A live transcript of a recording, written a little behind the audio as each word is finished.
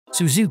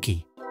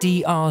Suzuki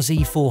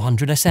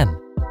Dr-Z400Sm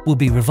will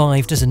be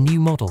revived as a new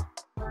model.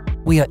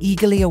 We are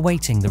eagerly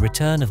awaiting the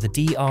return of the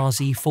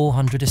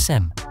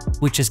Dr-Z400Sm,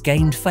 which has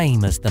gained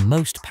fame as the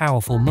most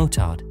powerful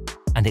motard,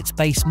 and its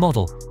base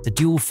model, the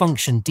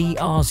dual-function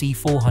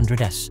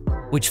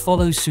Dr-Z400S, which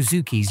follows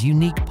Suzuki's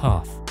unique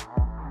path.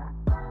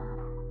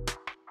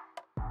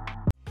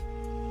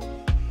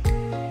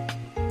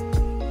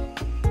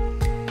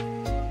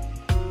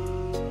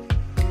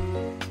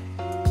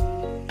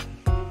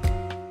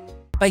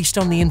 Based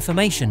on the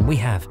information we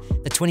have,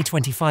 the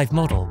 2025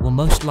 model will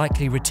most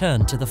likely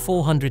return to the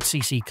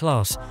 400cc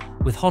class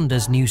with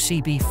Honda's new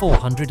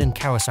CB400 and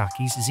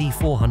Kawasaki's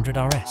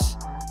Z400RS.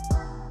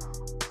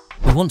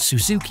 We want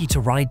Suzuki to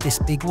ride this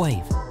big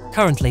wave.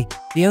 Currently,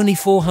 the only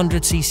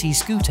 400cc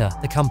scooter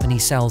the company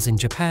sells in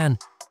Japan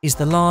is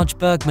the large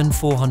Bergman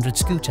 400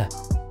 scooter,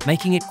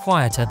 making it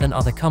quieter than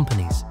other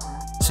companies.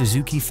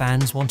 Suzuki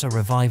fans want a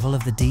revival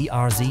of the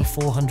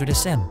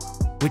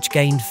Dr-Z400Sm, which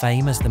gained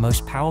fame as the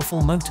most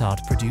powerful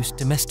motard produced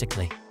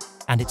domestically,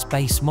 and its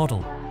base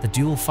model, the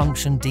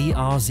dual-function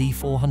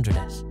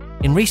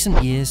Dr-Z400S. In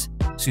recent years,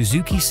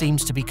 Suzuki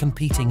seems to be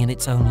competing in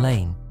its own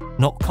lane,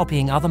 not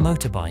copying other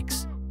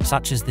motorbikes,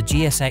 such as the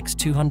GSX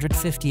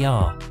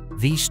 250R,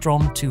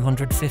 V-Strom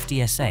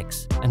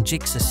 250SX, and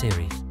Gixxer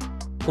series.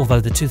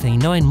 Although the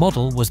 2009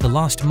 model was the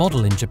last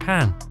model in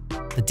Japan,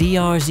 the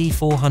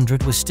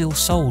Dr-Z400 was still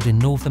sold in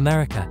North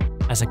America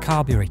as a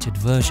carbureted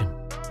version.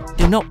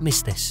 Do not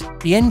miss this.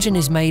 The engine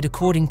is made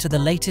according to the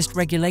latest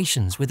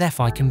regulations with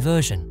FI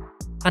conversion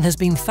and has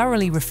been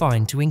thoroughly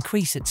refined to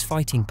increase its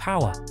fighting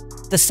power,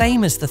 the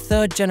same as the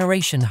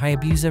third-generation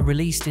Hayabusa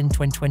released in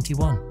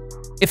 2021.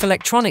 If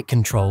electronic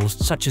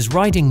controls such as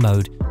riding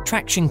mode,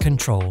 traction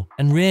control,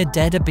 and rear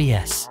dead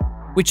ABS,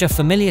 which are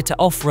familiar to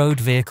off-road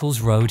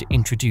vehicles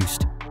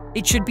introduced,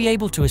 it should be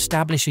able to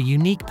establish a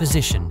unique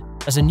position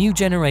as a new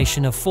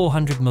generation of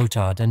 400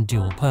 motard and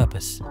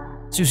dual-purpose.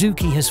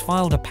 Suzuki has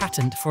filed a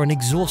patent for an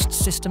exhaust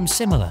system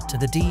similar to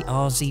the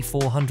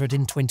Dr-Z400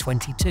 in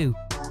 2022,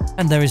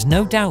 and there is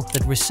no doubt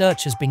that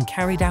research has been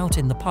carried out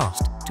in the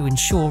past to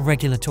ensure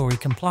regulatory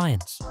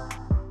compliance.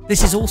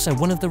 This is also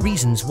one of the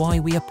reasons why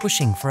we are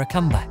pushing for a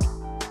comeback.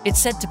 It's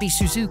said to be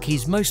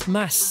Suzuki's most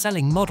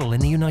mass-selling model in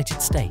the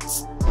United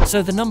States,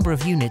 so the number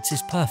of units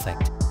is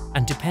perfect,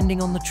 and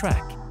depending on the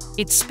track,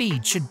 its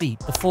speed should beat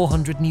the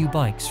 400 new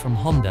bikes from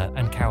Honda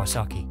and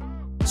Kawasaki.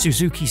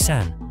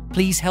 Suzuki-san,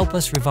 please help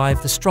us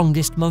revive the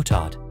strongest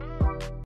motard.